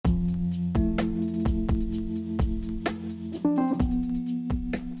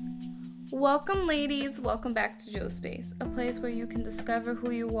Welcome, ladies. Welcome back to Joe Space, a place where you can discover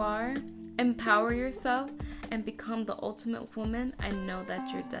who you are, empower yourself, and become the ultimate woman I know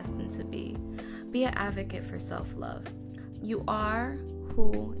that you're destined to be. Be an advocate for self-love. You are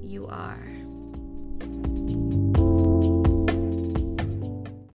who you are.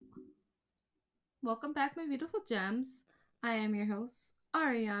 Welcome back, my beautiful gems. I am your host,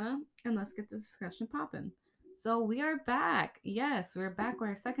 Ariana, and let's get the discussion popping. So we are back. Yes, we're back with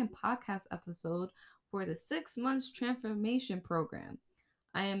our second podcast episode for the 6 months transformation program.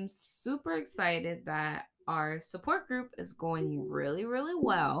 I am super excited that our support group is going really, really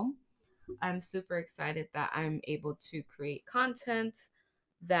well. I'm super excited that I'm able to create content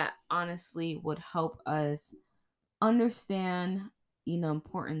that honestly would help us understand,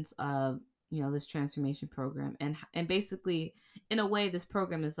 importance of, this transformation program and basically in a way this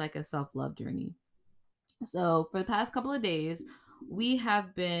program is like a self-love journey. So for the past couple of days, we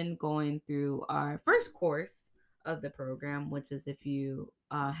have been going through our first course of the program, which is if you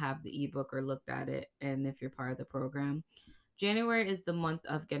have the ebook or looked at it, and if you're part of the program. January is the month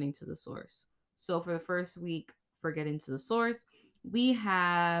of getting to the source. So for the first week for getting to the source, we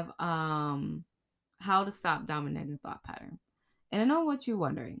have how to stop dominant negative thought pattern. And I know what you're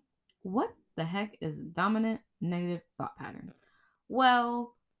wondering. What the heck is dominant negative thought pattern?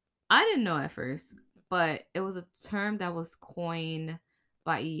 Well, I didn't know at first, but it was a term that was coined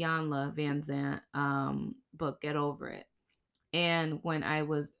by Iyanla Van Zant book Get Over It. And when I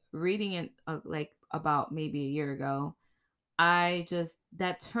was reading it like about maybe a year ago,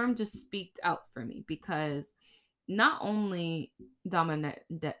 that term just speaked out for me because not only dominant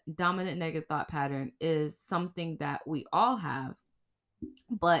negative thought pattern is something that we all have,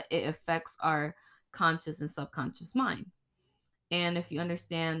 but it affects our conscious and subconscious mind. And if you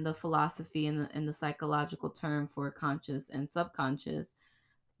understand the philosophy and the psychological term for conscious and subconscious,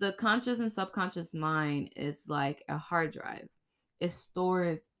 the conscious and subconscious mind is like a hard drive. It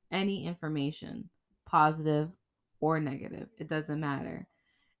stores any information, positive or negative. It doesn't matter.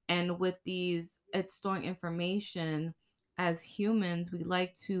 And with these, it's storing information. As humans, we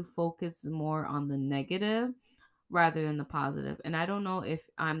like to focus more on the negative rather than the positive. And I don't know if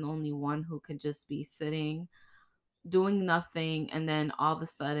I'm the only one who could just be sitting doing nothing and then all of a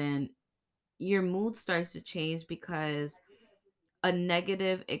sudden your mood starts to change because a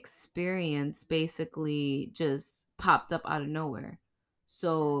negative experience basically just popped up out of nowhere.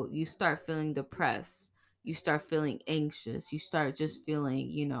 So you start feeling depressed, you start feeling anxious, you start just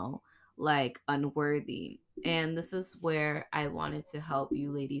feeling, like unworthy. And this is where I wanted to help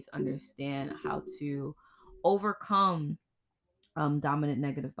you ladies understand how to overcome dominant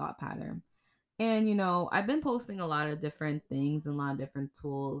negative thought pattern. And I've been posting a lot of different things and a lot of different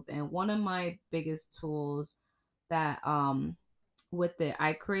tools. And one of my biggest tools that with it,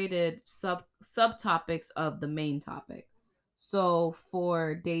 I created subtopics of the main topic. So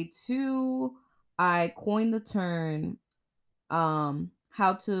for day 2, I coined the term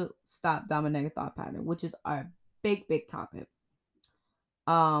how to stop dominant negative thought pattern, which is our big topic.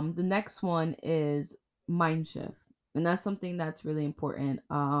 The next one is mind shift. And that's something that's really important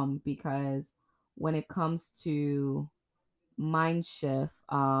because when it comes to mind shift,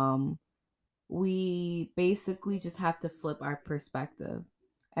 we basically just have to flip our perspective.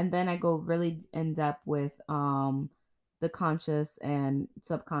 And then I go really in depth with the conscious and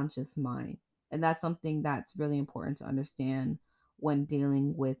subconscious mind. And that's something that's really important to understand when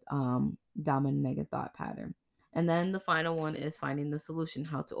dealing with dominant negative thought pattern. And then the final one is finding the solution,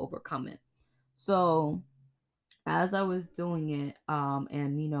 how to overcome it. So as I was doing it,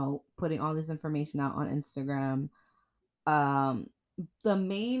 and putting all this information out on Instagram, um, the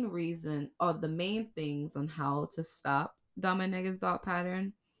main reason or the main things on how to stop dominant negative thought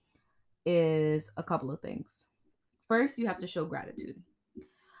pattern is a couple of things. First, you have to show gratitude.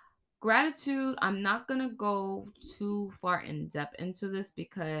 Gratitude, I'm not gonna go too far in depth into this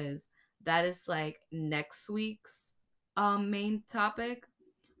because that is like next week's main topic.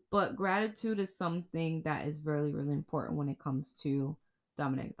 But gratitude is something that is really, really important when it comes to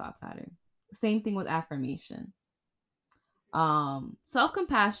dominant thought pattern. Same thing with affirmation.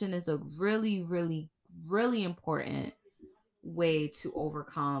 Self-compassion is a really, really, really important way to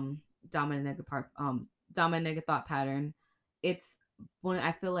overcome dominant negative thought pattern. It's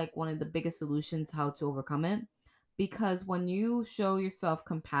I feel like one of the biggest solutions how to overcome it, because when you show yourself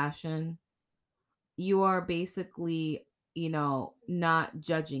compassion, you are basically, not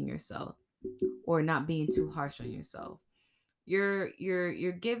judging yourself or not being too harsh on yourself. You're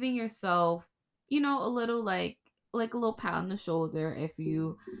giving yourself, a little like a little pat on the shoulder if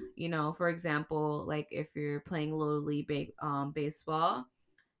you, for example, like if you're playing little league baseball,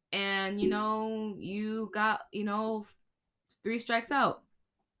 and you got, three strikes out,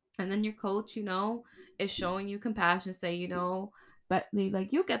 and then your coach, is showing you compassion, say, but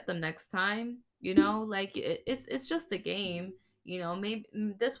like, you'll get them next time, like, it's just a game, maybe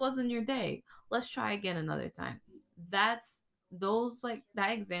this wasn't your day, let's try again another time. That's those like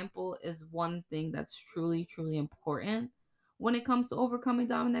that example is one thing that's truly truly important when it comes to overcoming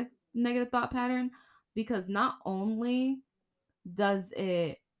dominant negative thought pattern, because not only does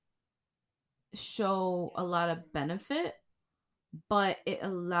it show a lot of benefit, but it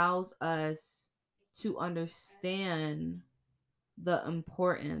allows us to understand the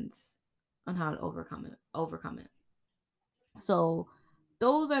importance on how to overcome it. So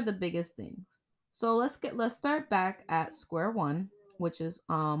those are the biggest things. So let's start back at square one, which is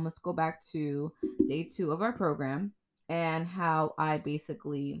let's go back to day 2 of our program and how I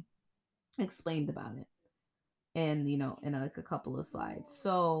basically explained about it, and in like a couple of slides.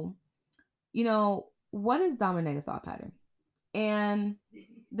 So what is dominated thought pattern? And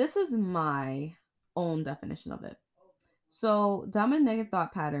this is my own definition of it. So, dominant negative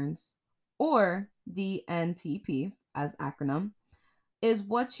thought patterns, or DNTP as acronym, is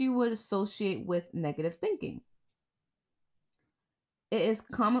what you would associate with negative thinking. It is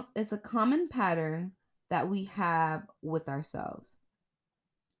common. It's a common pattern that we have with ourselves.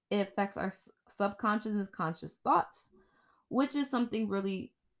 It affects our subconscious and conscious thoughts, which is something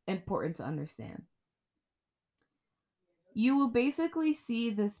really important to understand. You will basically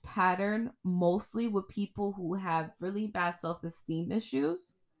see this pattern mostly with people who have really bad self esteem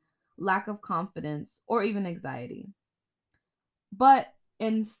issues, lack of confidence, or even anxiety. But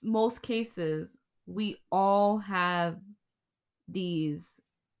in most cases, we all have these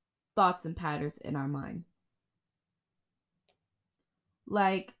thoughts and patterns in our mind.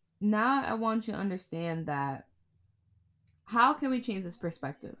 Like, now I want you to understand that how can we change this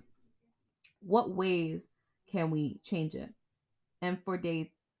perspective? What ways can we change it? And for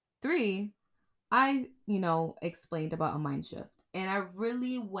day 3, I, explained about a mind shift. And I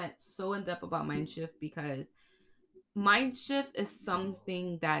really went so in depth about mind shift because mind shift is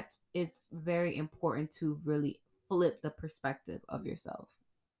something that it's very important to really flip the perspective of yourself.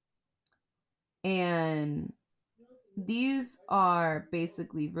 And these are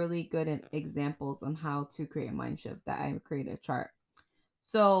basically really good examples on how to create a mind shift that I created a chart.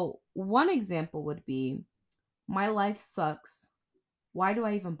 So one example would be, my life sucks. Why do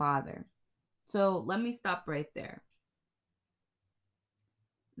I even bother? So let me stop right there.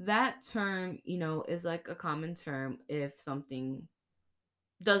 That term, is like a common term if something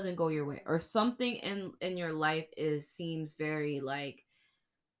doesn't go your way, or something in your life seems very like,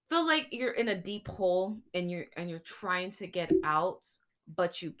 feel like you're in a deep hole, and you're trying to get out,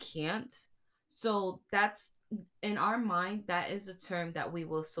 but you can't. So that's, in our mind, that is a term that we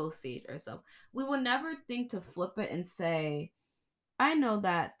will associate ourselves. We will never think to flip it and say, I know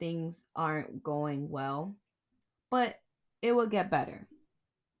that things aren't going well, but it will get better.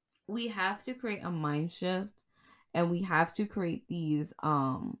 We have to create a mind shift, and we have to create these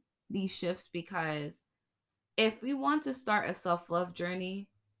shifts, because if we want to start a self-love journey,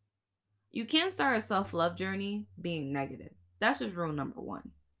 you can't start a self-love journey being negative. That's just rule number 1.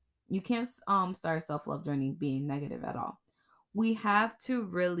 You can't start a self-love journey being negative at all. We have to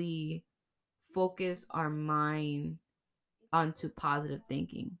really focus our mind onto positive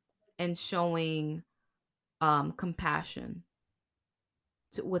thinking and showing compassion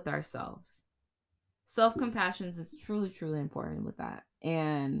with ourselves. Self-compassion is truly truly important with that.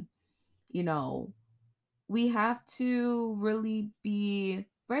 And you know we have to really be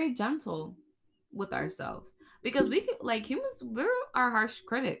very gentle with ourselves, because we can, like, humans, we're our harsh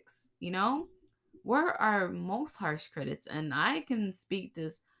critics, we're our most harsh critics. And I can speak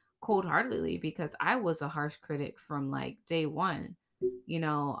this cold-heartedly because I was a harsh critic from like day one. you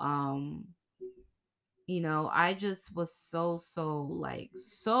know um I just was so like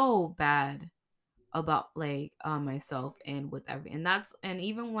so bad about like myself, and with every and that's and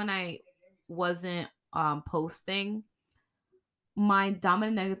even when I wasn't posting, my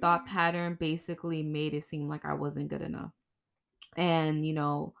dominant negative thought pattern basically made it seem like I wasn't good enough. And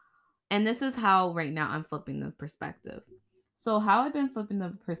and this is how right now I'm flipping the perspective. So how I've been flipping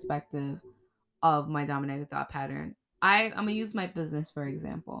the perspective of my dominant negative thought pattern, I'm gonna use my business for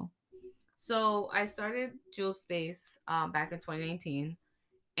example. So I started Jewel Space back in 2019,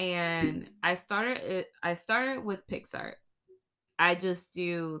 and I started with Pixar. I just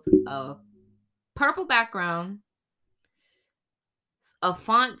used a purple background, a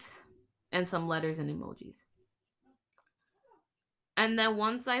font, and some letters and emojis. And then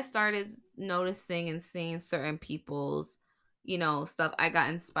once I started noticing and seeing certain people's stuff, I got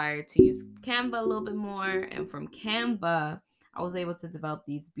inspired to use Canva a little bit more. And from Canva, I was able to develop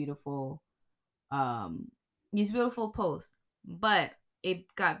um, these beautiful posts. But it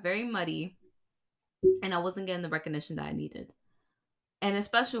got very muddy and I wasn't getting the recognition that I needed. And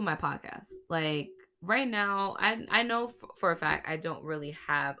especially with my podcast. Like right now, I know for a fact I don't really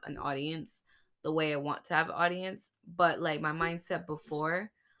have an audience the way I want to have an audience, but like my mindset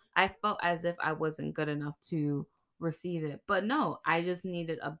before, I felt as if I wasn't good enough to receive it. But no, I just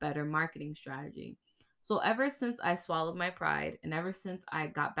needed a better marketing strategy. So ever since I swallowed my pride and ever since I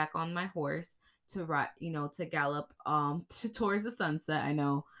got back on my horse to ride, to gallop towards the sunset, I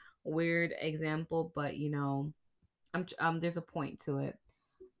know, weird example, but there's a point to it.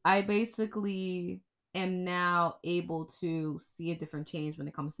 I basically am now able to see a different change when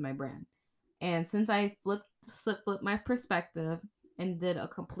it comes to my brand. And since I flipped my perspective and did a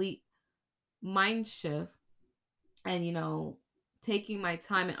complete mind shift and taking my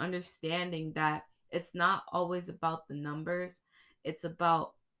time and understanding that it's not always about the numbers, it's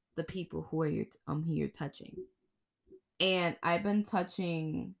about the people who you're touching. And I've been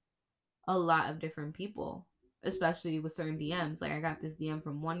touching a lot of different people, especially with certain DMs. Like I got this DM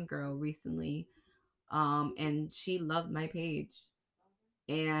from one girl recently, and she loved my page,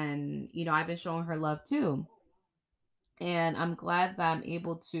 and I've been showing her love too, and I'm glad that I'm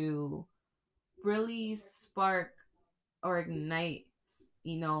able to really spark or ignite,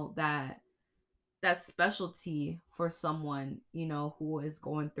 that specialty for someone who is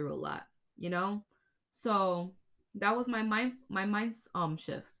going through a lot, you know. So that was my mind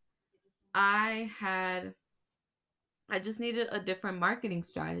shift. I had i just needed a different marketing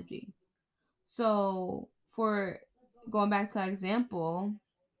strategy. So for going back to that example,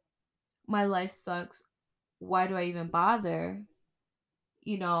 my life sucks. Why do I even bother?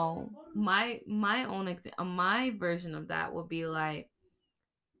 My version of that would be like,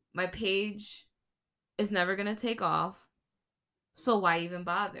 my page is never gonna take off, so why even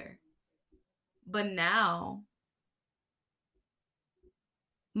bother? But now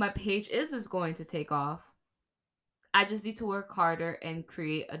my page is going to take off. I just need to work harder and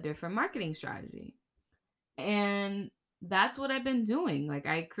create a different marketing strategy. And that's what I've been doing. Like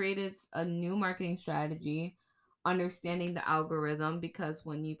I created a new marketing strategy, understanding the algorithm, because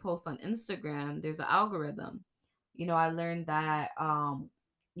when you post on Instagram, there's an algorithm. I learned that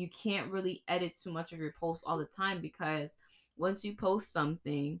you can't really edit too much of your posts all the time, because once you post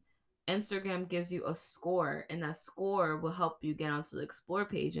something, Instagram gives you a score, and that score will help you get onto the explore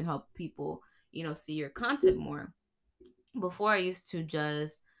page and help people, see your content more. Before I used to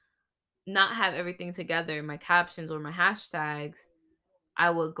just not have everything together, my captions or my hashtags, I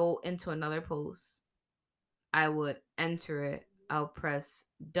would go into another post, I would enter it, I'll press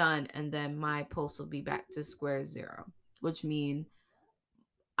done, and then my post will be back to square zero, which means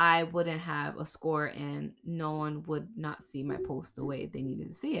I wouldn't have a score and no one would not see my post the way they needed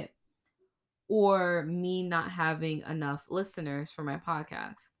to see it. Or me not having enough listeners for my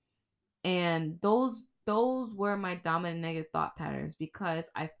podcast. And those were my dominant negative thought patterns, because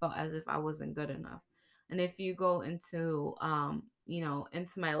I felt as if I wasn't good enough. And if you go into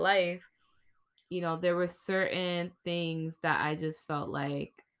into my life, there were certain things that I just felt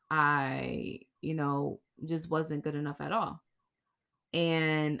like I just wasn't good enough at all.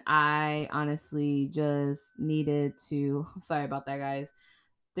 And I honestly just needed to sorry about that, guys.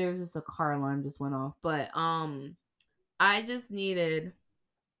 There's just a car alarm just went off. But I just needed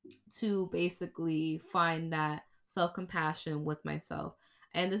to basically find that self-compassion with myself.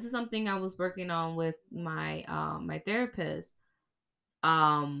 And this is something I was working on with my therapist.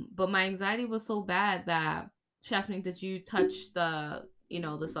 But my anxiety was so bad that she asked me, did you touch the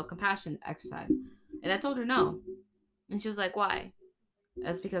self-compassion exercise? And I told her no. And she was like, why?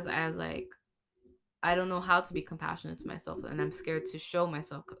 That's because I was like, I don't know how to be compassionate to myself, and I'm scared to show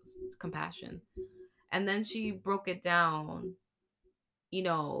myself compassion. And then she broke it down, you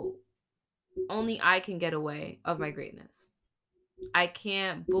know, only I can get away of my greatness. I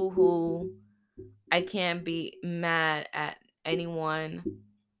can't boohoo. I can't be mad at anyone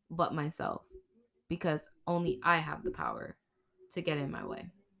but myself, because only I have the power to get in my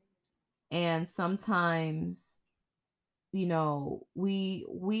way. And sometimes,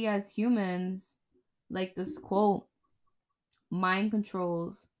 we as humans, like this quote, mind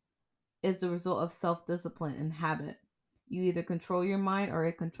controls is the result of self-discipline and habit. You either control your mind, or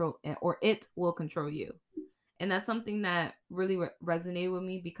it will control you. And that's something that really resonated with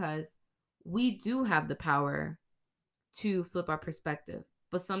me, because we do have the power to flip our perspective,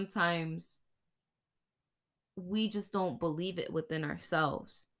 but sometimes we just don't believe it within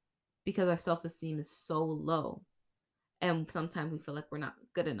ourselves, because our self-esteem is so low. and sometimes we feel like we're not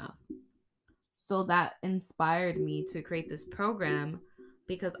good enough. So that inspired me to create this program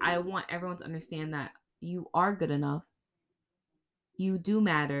because I want everyone to understand that you are good enough. You do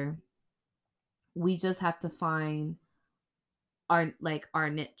matter. We just have to find our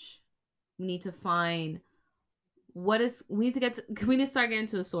niche. We need to find we need to we need to start getting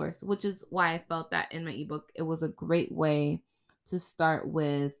to the source, which is why I felt that in my ebook it was a great way to start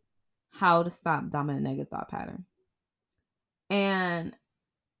with how to stop dominant negative thought pattern. And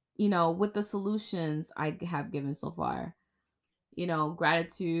with the solutions I have given so far,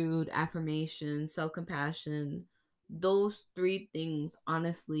 gratitude, affirmation, self-compassion, those three things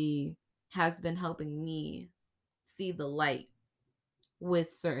honestly has been helping me see the light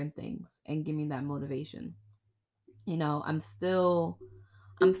with certain things and give me that motivation. I'm still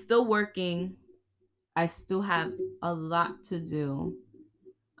working. I still have a lot to do.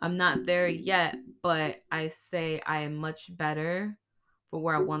 I'm not there yet, but I say I am much better for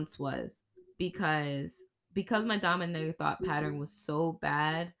where I once was because my dominant negative thought pattern was so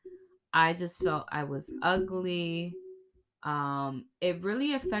bad. I just felt I was ugly. It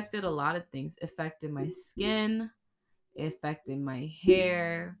really affected a lot of things. It affected my skin, it affected my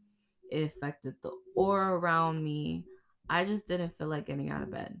hair, it affected the aura around me. I just didn't feel like getting out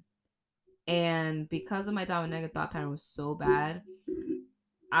of bed. And because of my dominant negative thought pattern was so bad,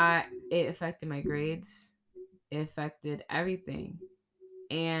 it affected my grades. It affected everything.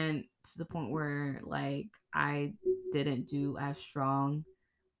 And to the point where like I didn't do as strong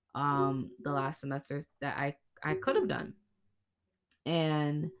the last semesters that I could have done.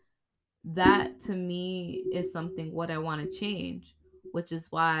 And that to me is something what I want to change, which is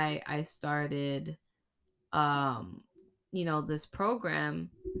why I started um this program.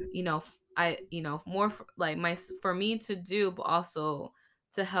 I more for, like my for me to do, but also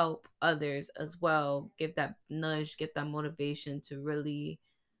to help others as well, give that nudge, get that motivation to really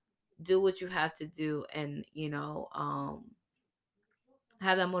do what you have to do, and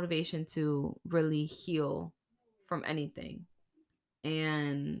have that motivation to really heal from anything.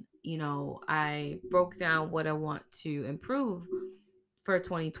 And I broke down what I want to improve for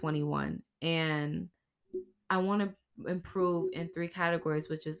 2021, and I want to improve in three categories,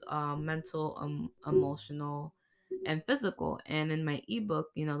 which is mental, emotional, and physical. And in my ebook,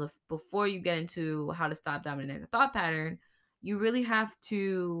 before you get into how to stop dominant thought pattern, you really have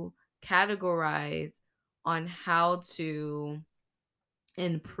to categorize on how to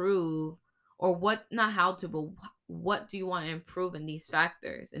improve, or what, not how to, but what do you want to improve in these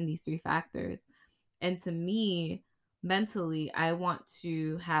factors, in these three factors. And to me, mentally, I want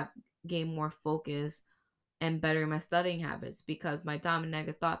to have gain more focus and better my studying habits, because my dominant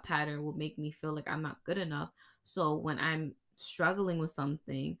negative thought pattern will make me feel like I'm not good enough. So when I'm struggling with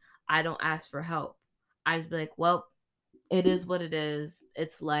something, I don't ask for help. I just be like, well, it is what it is.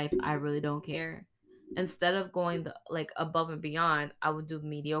 It's life. I really don't care. Instead of going like above and beyond, I would do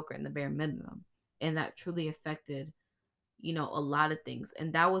mediocre and the bare minimum. And that truly affected, a lot of things.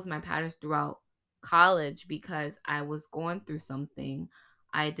 And that was my patterns throughout college, because I was going through something.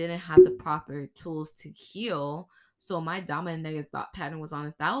 I didn't have the proper tools to heal. So my dominant negative thought pattern was on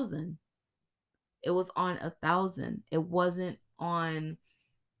 1,000. It was on 1,000. It wasn't on.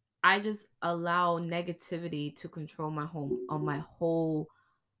 I just allow negativity to control my whole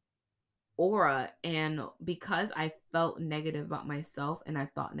aura. And because I felt negative about myself and I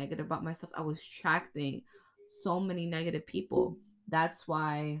thought negative about myself, I was attracting so many negative people. That's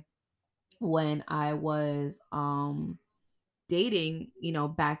why when I was dating,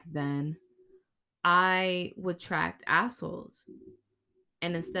 back then, I would attract assholes.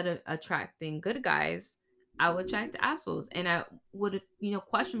 And instead of attracting good guys, I would attract assholes. And I would,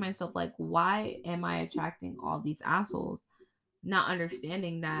 question myself, like, why am I attracting all these assholes? Not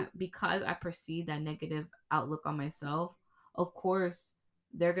understanding that because I perceive that negative outlook on myself, of course,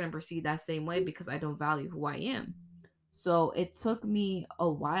 they're going to perceive that same way because I don't value who I am. So it took me a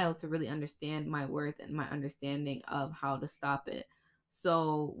while to really understand my worth and my understanding of how to stop it.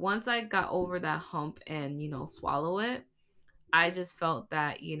 So once I got over that hump and, swallow it, I just felt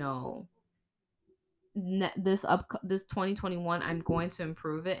that, this 2021, I'm going to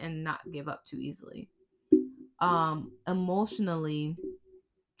improve it and not give up too easily. Emotionally,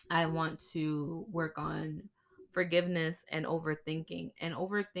 I want to work on forgiveness and overthinking. And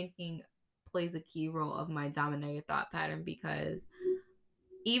overthinking plays a key role of my dominating thought pattern, because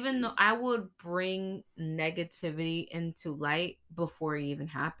even though I would bring negativity into light before it even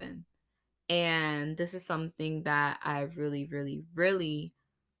happened. And this is something that I really, really, really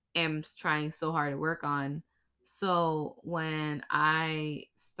am trying so hard to work on. So when I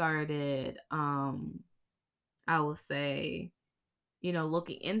started I will say,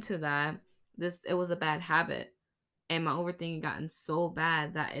 looking into that, it was a bad habit. And my overthinking gotten so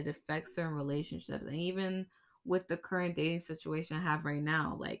bad that it affects certain relationships. And even with the current dating situation I have right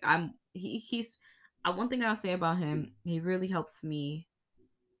now, like he's one thing I'll say about him, he really helps me.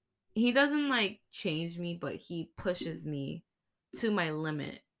 He doesn't like change me, but he pushes me to my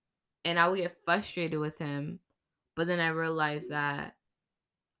limit. And I would get frustrated with him, but then I realize that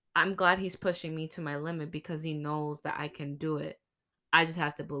I'm glad he's pushing me to my limit because he knows that I can do it. I just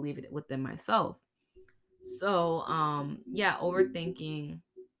have to believe it within myself. So, yeah, overthinking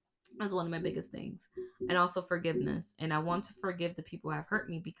is one of my biggest things. And also forgiveness. And I want to forgive the people who have hurt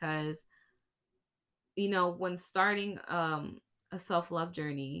me because, when starting a self-love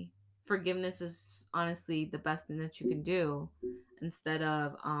journey, forgiveness is honestly the best thing that you can do instead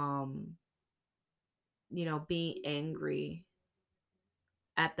of being angry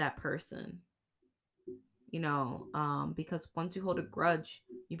at that person. Because once you hold a grudge,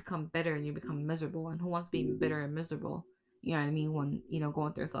 you become bitter and you become miserable. And who wants to be bitter and miserable? You know what I mean? When,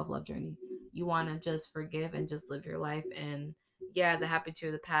 going through a self love journey, you want to just forgive and just live your life. And yeah, that happened to you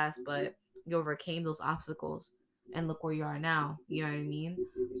in the past, but you overcame those obstacles and look where you are now. You know what I mean?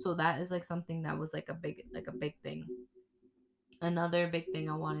 So that is like something that was like a big thing. Another big thing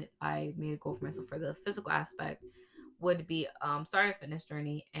I made a goal for myself for the physical aspect would be start a fitness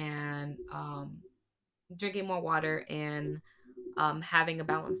journey and drinking more water and having a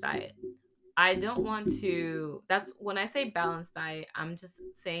balanced diet. I don't want to. That's when I say balanced diet, I'm just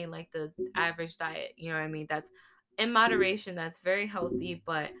saying like the average diet. You know what I mean? That's in moderation, that's very healthy,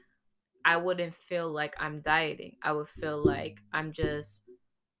 but I wouldn't feel like I'm dieting. I would feel like I'm just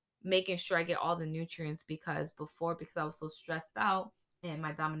making sure I get all the nutrients because I was so stressed out and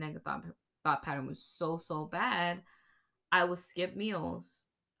my dominant thought pattern was so bad, I would skip meals.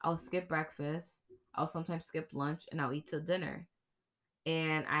 I would skip breakfast. I'll sometimes skip lunch and I'll eat till dinner.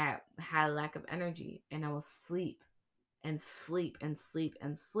 And I had a lack of energy and I will sleep and sleep and sleep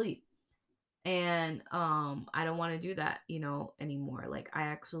and sleep. And I don't want to do that, anymore. Like I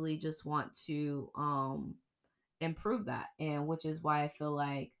actually just want to improve that. And which is why I feel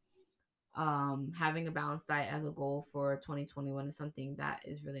like having a balanced diet as a goal for 2021 is something that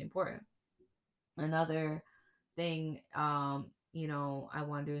is really important. Another thing I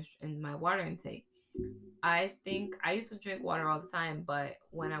want to do is in my water intake. I think I used to drink water all the time, but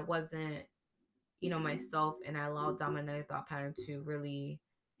when I wasn't, myself and I allowed dominant thought pattern to really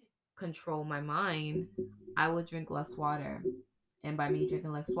control my mind, I would drink less water. And by me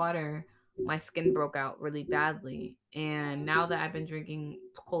drinking less water, my skin broke out really badly. And now that I've been drinking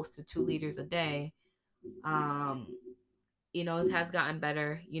close to 2 liters a day, um, it has gotten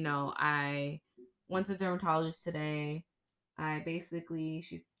better. I went to a dermatologist today. I basically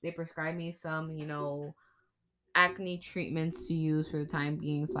they prescribed me some, acne treatments to use for the time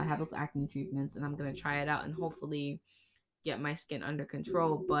being. So I have those acne treatments and I'm gonna try it out and hopefully get my skin under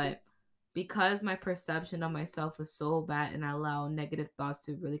control. But because my perception of myself was so bad and I allow negative thoughts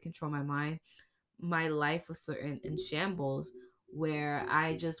to really control my mind, my life was certain in shambles where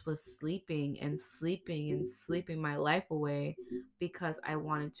I just was sleeping and sleeping and sleeping my life away because I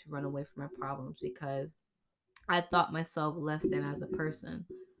wanted to run away from my problems because I thought myself less than as a person.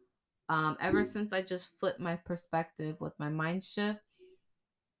 Ever since I just flipped my perspective with my mind shift,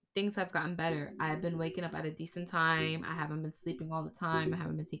 things have gotten better. I've been waking up at a decent time. I haven't been sleeping all the time. I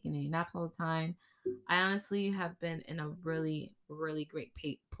haven't been taking any naps all the time. I honestly have been in a really, really great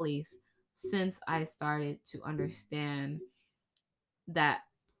place since I started to understand that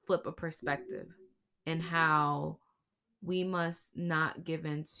flip of perspective and how we must not give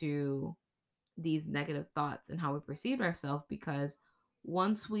into these negative thoughts and how we perceive ourselves because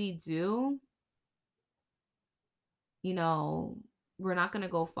once we do, you know, we're not going to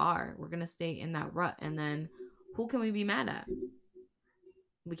go far. We're going to stay in that rut. And then who can we be mad at?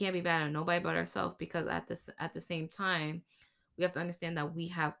 We can't be mad at nobody but ourselves because at the same time, we have to understand that we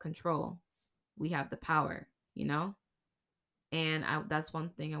have control. We have the power, you know? And that's one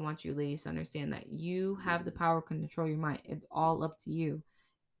thing I want you ladies to understand that you have the power to control your mind. It's all up to you.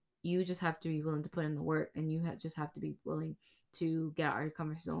 You just have to be willing to put in the work and you just have to be willing to get out of your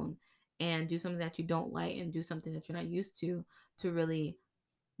comfort zone and do something that you don't like and do something that you're not used to really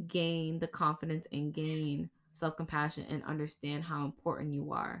gain the confidence and gain self-compassion and understand how important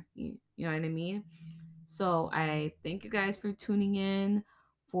you are. You know what I mean? So I thank you guys for tuning in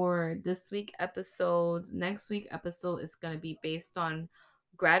for this week episode. Next week episode is going to be based on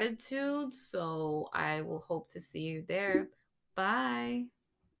gratitude. So I will hope to see you there. Bye.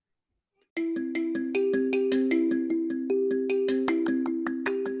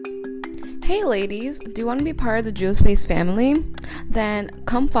 Hey ladies, do you want to be part of the Jewel Space family? Then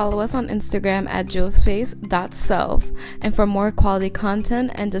come follow us on Instagram at jewelspace.self and for more quality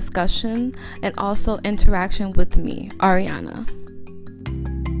content and discussion and also interaction with me, Ariana.